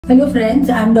Hello friends,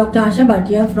 I am Dr.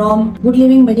 Asha from Good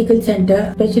Living Medical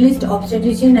Center, specialist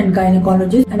obstetrician and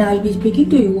gynecologist, and I will be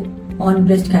speaking to you on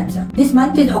breast cancer. This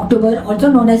month is October,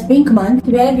 also known as Pink Month,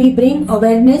 where we bring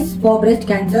awareness for breast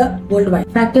cancer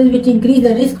worldwide. Factors which increase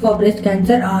the risk for breast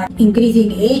cancer are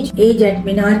increasing age at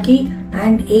menarche,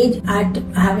 and age at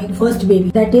having first baby,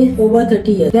 that is over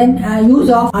 30 years. Then use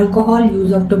of alcohol,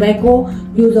 use of tobacco,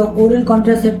 use of oral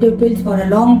contraceptive pills for a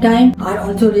long time are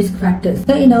also risk factors.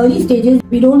 So in early stages,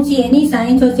 we don't see any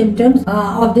signs or symptoms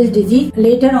of this disease.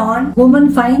 Later on, woman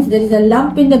finds there is a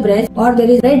lump in the breast, or there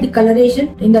is red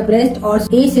coloration in the breast, or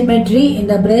asymmetry in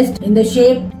the breast in the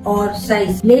shape or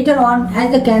size. Later on,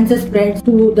 as the cancer spreads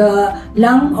to the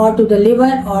lung or to the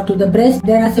liver or to the breast,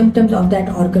 there are symptoms of that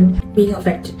organ being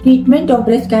affected. Treatment of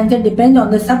breast cancer depends on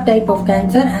the subtype of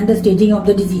cancer and the staging of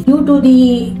the disease. Due to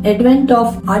the advent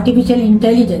of artificial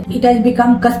intelligence, it has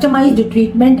become customized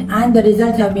treatment and the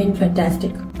results have been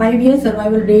fantastic. 5-year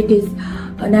survival rate is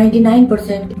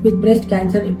 99% with breast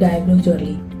cancer if diagnosed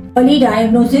early. Early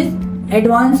diagnosis,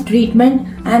 advanced treatment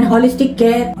and holistic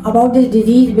care about this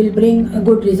disease will bring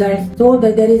good results, so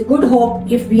that there is good hope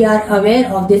if we are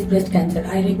aware of this breast cancer.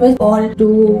 I request all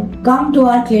to come to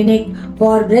our clinic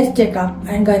for breast checkup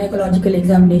and gynecological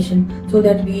examination so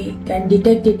that we can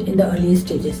detect it in the earliest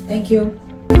stages. Thank you.